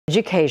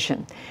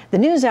Education. The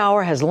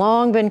NewsHour has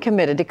long been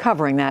committed to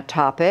covering that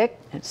topic.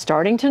 And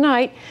starting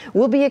tonight,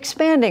 we'll be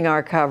expanding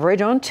our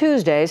coverage on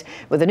Tuesdays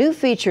with a new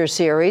feature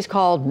series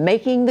called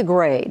Making the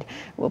Grade.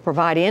 We'll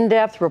provide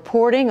in-depth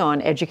reporting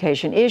on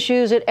education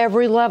issues at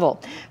every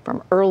level,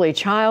 from early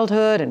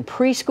childhood and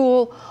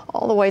preschool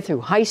all the way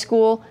through high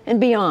school and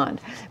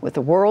beyond, with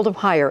the world of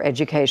higher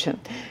education.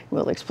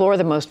 We'll explore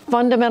the most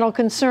fundamental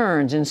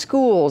concerns in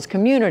schools,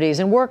 communities,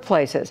 and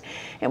workplaces.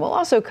 And we'll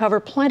also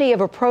cover plenty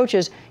of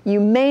approaches you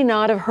may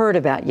not have heard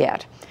about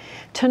yet.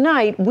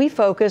 Tonight, we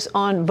focus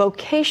on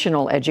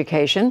vocational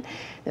education.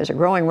 There's a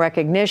growing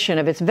recognition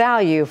of its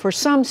value for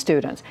some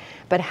students.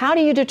 But how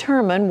do you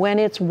determine when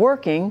it's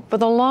working for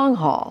the long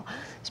haul?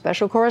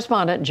 Special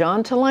Correspondent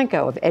John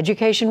Tulenko of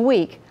Education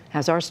Week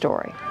has our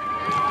story.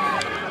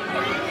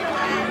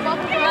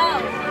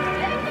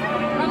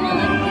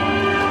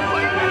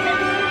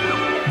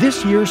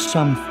 This year,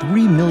 some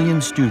 3 million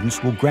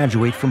students will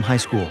graduate from high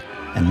school,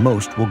 and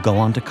most will go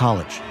on to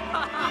college.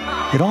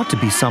 It ought to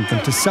be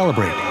something to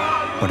celebrate.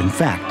 But in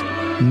fact,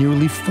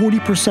 nearly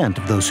 40%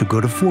 of those who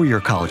go to four-year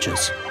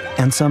colleges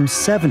and some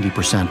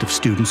 70% of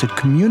students at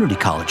community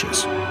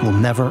colleges will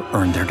never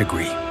earn their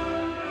degree.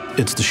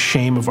 It's the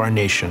shame of our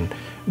nation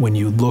when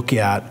you look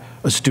at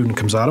a student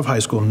comes out of high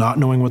school not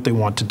knowing what they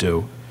want to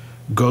do,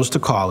 goes to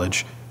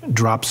college,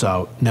 drops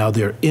out. Now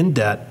they're in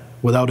debt,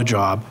 without a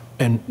job,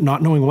 and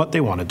not knowing what they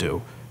want to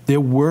do.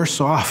 They're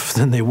worse off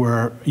than they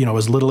were,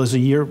 as little as a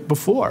year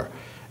before.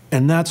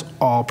 And that's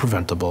all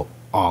preventable,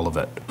 all of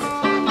it.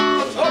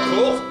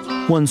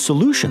 One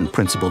solution,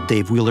 Principal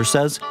Dave Wheeler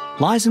says,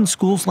 lies in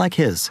schools like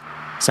his,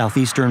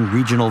 Southeastern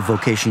Regional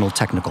Vocational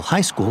Technical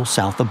High School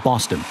south of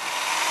Boston.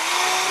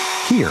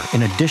 Here,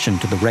 in addition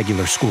to the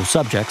regular school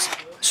subjects,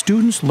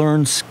 students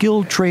learn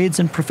skilled trades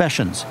and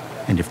professions,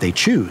 and if they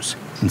choose,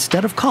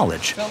 instead of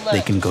college,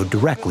 they can go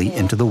directly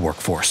into the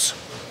workforce.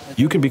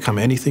 You can become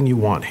anything you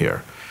want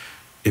here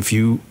if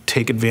you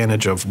take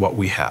advantage of what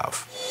we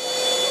have.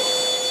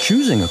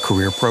 Choosing a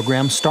career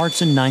program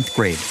starts in 9th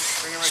grade.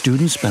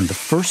 Students spend the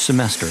first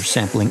semester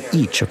sampling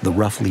each of the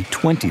roughly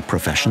 20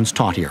 professions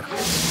taught here.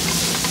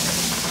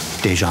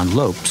 Dejan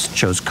Lopes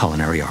chose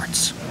culinary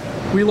arts.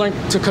 We learned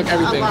to cook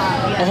everything.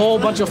 A whole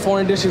bunch of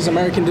foreign dishes,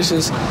 American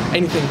dishes,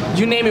 anything.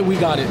 You name it, we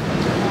got it.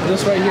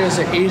 This right here is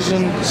an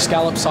Asian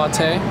scallop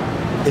saute.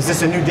 Is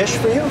this a new dish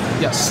for you?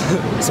 Yes.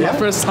 It's my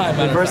first time.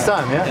 Your first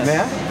time, yeah? Yes.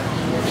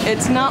 Yeah?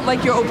 It's not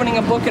like you're opening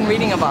a book and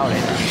reading about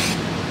it.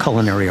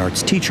 Culinary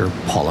arts teacher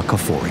Paula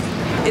Kafori.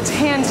 It's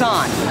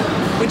hands-on,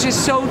 which is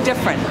so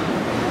different.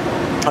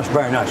 That's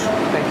very nice.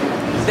 Thank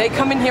you. They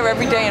come in here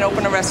every day and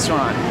open a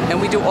restaurant, and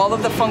we do all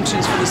of the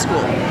functions for the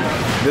school.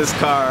 This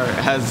car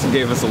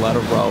gave us a lot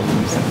of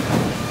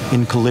problems.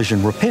 In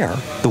collision repair,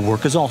 the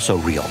work is also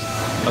real.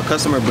 A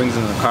customer brings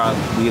in the car,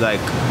 we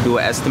do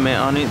an estimate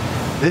on it.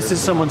 This is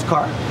someone's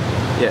car?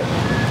 Yeah.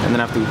 And then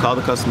after we call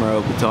the customer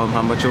up, we tell them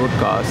how much it would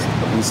cost.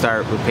 We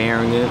start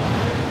repairing it.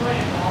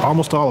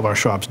 Almost all of our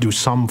shops do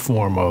some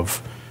form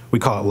of, we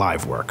call it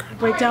live work.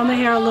 Break down the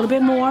hair a little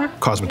bit more.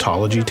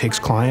 Cosmetology takes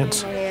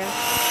clients.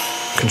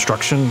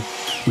 Construction,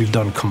 we've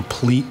done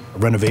complete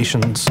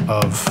renovations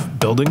of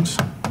buildings.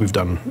 We've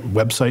done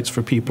websites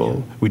for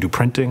people. We do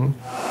printing.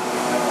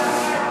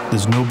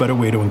 There's no better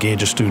way to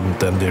engage a student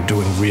than they're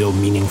doing real,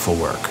 meaningful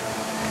work.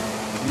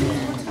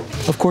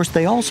 Of course,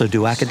 they also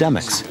do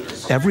academics.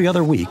 Every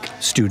other week,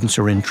 students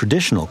are in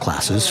traditional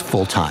classes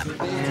full-time.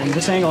 And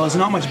this angle is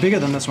not much bigger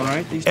than this one,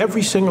 right?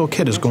 Every single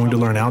kid is going to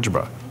learn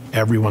algebra.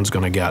 Everyone's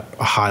going to get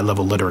a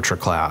high-level literature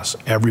class.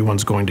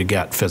 Everyone's going to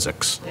get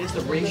physics.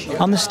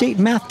 On the state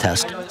math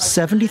test,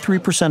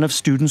 73% of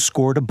students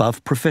scored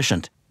above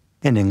proficient.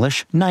 In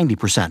English,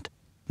 90%,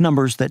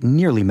 numbers that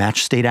nearly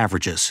match state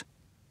averages.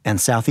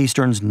 And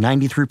Southeastern's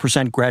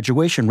 93%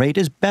 graduation rate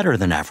is better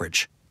than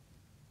average.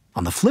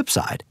 On the flip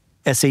side,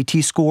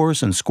 SAT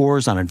scores and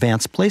scores on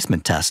advanced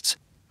placement tests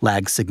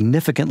lag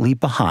significantly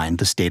behind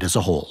the state as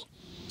a whole.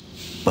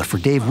 But for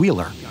Dave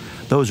Wheeler,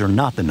 those are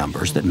not the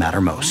numbers that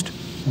matter most.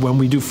 When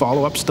we do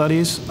follow-up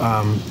studies,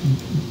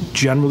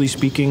 generally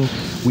speaking,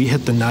 we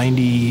hit the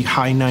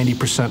high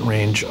 90%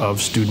 range of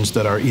students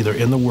that are either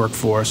in the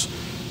workforce,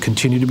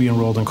 continue to be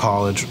enrolled in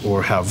college,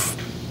 or have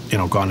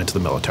gone into the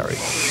military.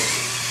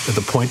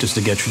 The point is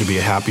to get you to be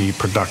a happy,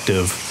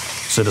 productive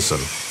citizen.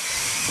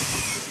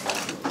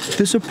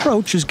 This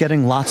approach is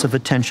getting lots of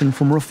attention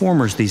from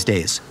reformers these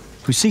days,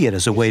 who see it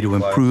as a way to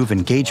improve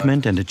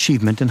engagement and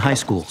achievement in high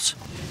schools.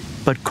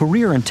 But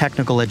career and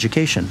technical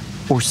education,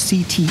 or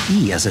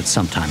CTE as it's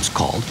sometimes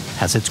called,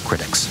 has its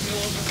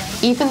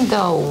critics. Even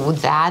though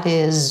that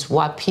is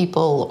what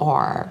people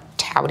are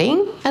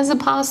touting as a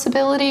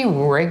possibility,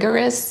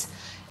 rigorous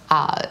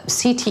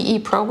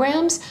CTE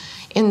programs,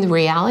 in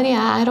reality,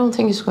 I don't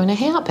think it's going to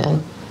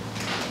happen.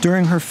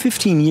 During her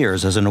 15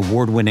 years as an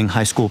award-winning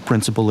high school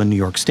principal in New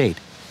York State,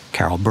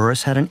 Carol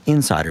Burris had an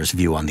insider's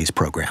view on these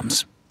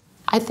programs.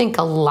 I think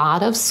a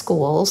lot of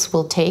schools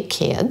will take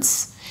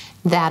kids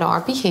that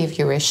are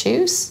behavior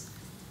issues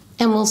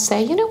and will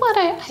say, you know what,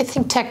 I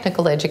think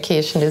technical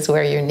education is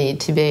where you need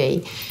to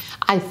be.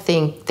 I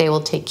think they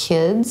will take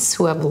kids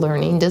who have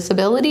learning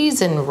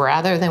disabilities and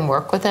rather than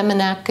work with them in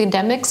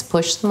academics,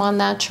 push them on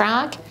that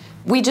track.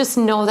 We just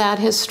know that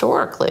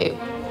historically.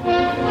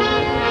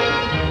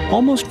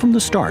 Almost from the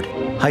start,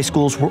 high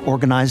schools were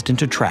organized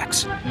into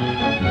tracks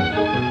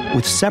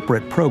with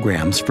separate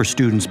programs for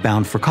students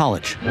bound for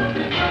college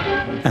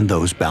and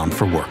those bound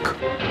for work.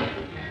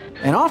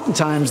 And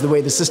oftentimes, the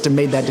way the system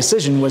made that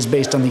decision was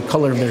based on the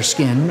color of their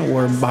skin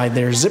or by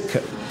their zip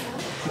code.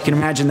 You can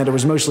imagine that it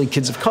was mostly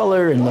kids of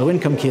color and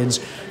low-income kids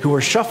who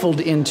were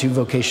shuffled into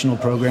vocational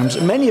programs,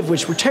 many of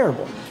which were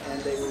terrible.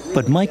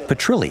 But Mike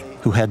Petrilli,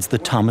 who heads the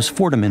Thomas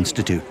Fordham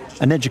Institute,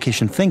 an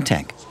education think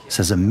tank,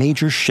 says a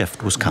major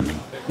shift was coming.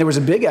 There was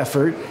a big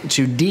effort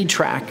to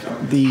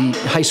detrack the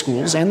high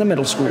schools and the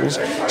middle schools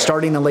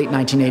starting in the late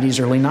 1980s,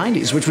 early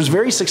 90s, which was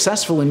very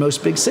successful in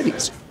most big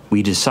cities.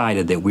 We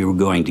decided that we were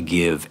going to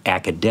give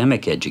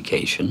academic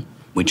education,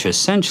 which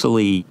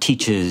essentially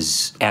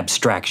teaches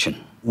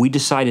abstraction. We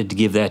decided to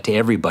give that to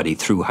everybody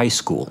through high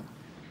school.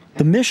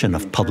 The mission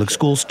of public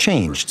schools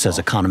changed, says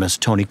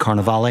economist Tony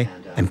Carnevale,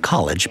 and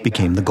college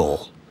became the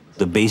goal.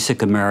 The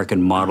basic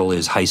American model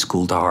is high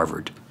school to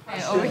Harvard.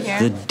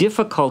 The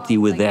difficulty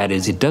with that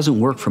is it doesn't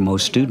work for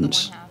most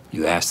students.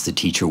 You ask the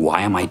teacher,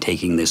 why am I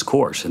taking this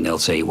course? And they'll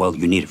say, well,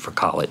 you need it for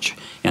college,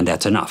 and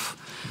that's enough.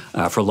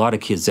 For a lot of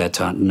kids, that's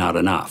not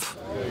enough.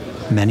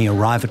 Many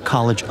arrive at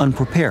college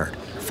unprepared,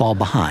 fall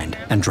behind,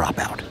 and drop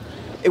out.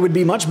 It would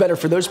be much better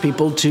for those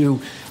people to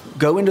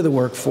go into the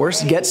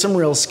workforce, get some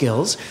real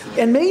skills,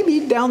 and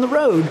maybe down the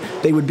road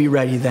they would be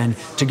ready then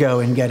to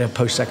go and get a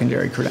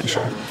post-secondary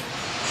credential.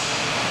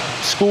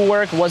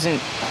 Schoolwork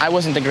I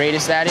wasn't the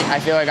greatest at it. I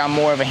feel like I'm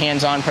more of a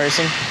hands-on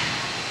person.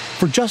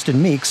 For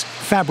Justin Meeks,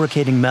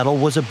 fabricating metal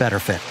was a better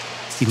fit.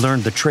 He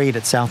learned the trade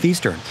at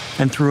Southeastern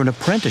and through an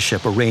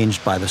apprenticeship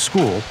arranged by the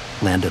school,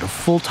 landed a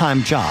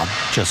full-time job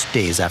just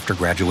days after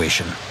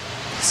graduation.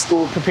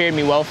 School prepared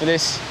me well for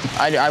this.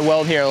 I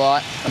weld here a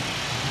lot.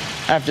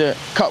 I have to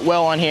cut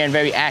well on here and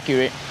very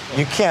accurate.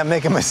 You can't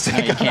make a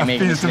mistake on a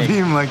piece of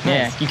beam like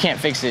this. Yeah, you can't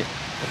fix it.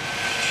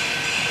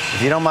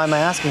 If you don't mind my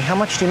asking, how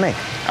much do you make?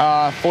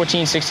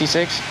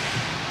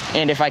 $14.66.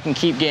 And if I can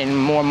keep getting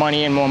more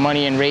money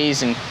and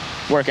raise and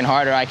working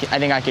harder, I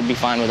think I could be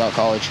fine without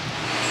college.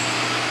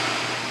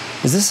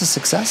 Is this a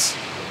success?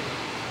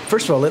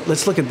 First of all,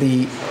 let's look at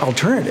the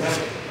alternative.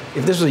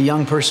 If this was a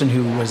young person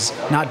who was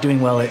not doing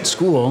well at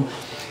school,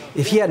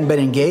 if he hadn't been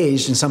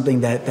engaged in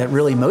something that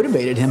really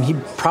motivated him, he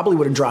probably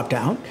would have dropped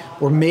out,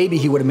 or maybe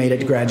he would have made it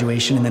to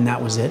graduation and then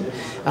that was it.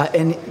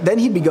 And then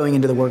he'd be going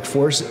into the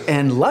workforce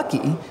and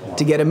lucky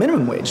to get a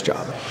minimum wage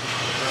job.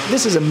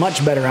 This is a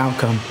much better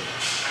outcome.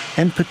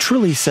 And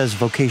Petrilli says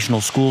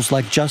vocational schools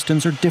like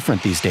Justin's are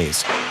different these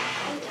days,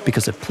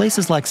 because at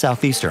places like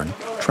Southeastern,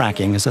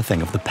 tracking is a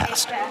thing of the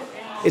past.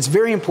 It's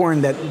very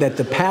important that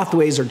the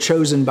pathways are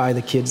chosen by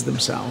the kids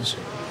themselves.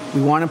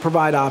 We want to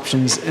provide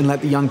options and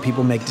let the young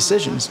people make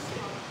decisions.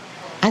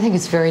 I think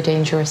it's very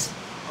dangerous.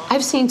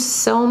 I've seen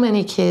so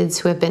many kids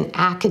who have been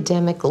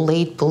academic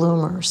late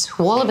bloomers,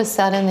 who all of a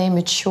sudden they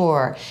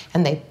mature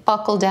and they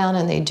buckle down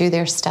and they do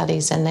their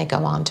studies and they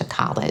go on to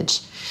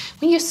college.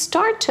 When you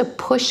start to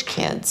push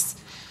kids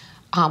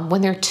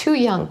when they're too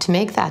young to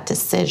make that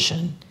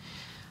decision,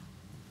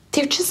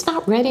 they're just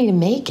not ready to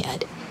make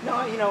it.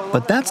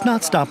 But that's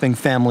not stopping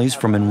families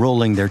from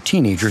enrolling their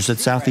teenagers at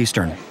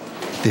Southeastern.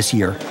 This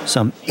year,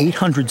 some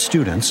 800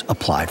 students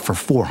applied for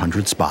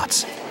 400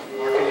 spots.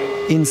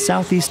 In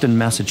Southeastern,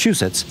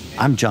 Massachusetts,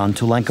 I'm John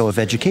Tulenko of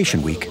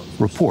Education Week,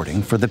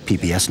 reporting for the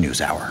PBS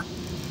NewsHour.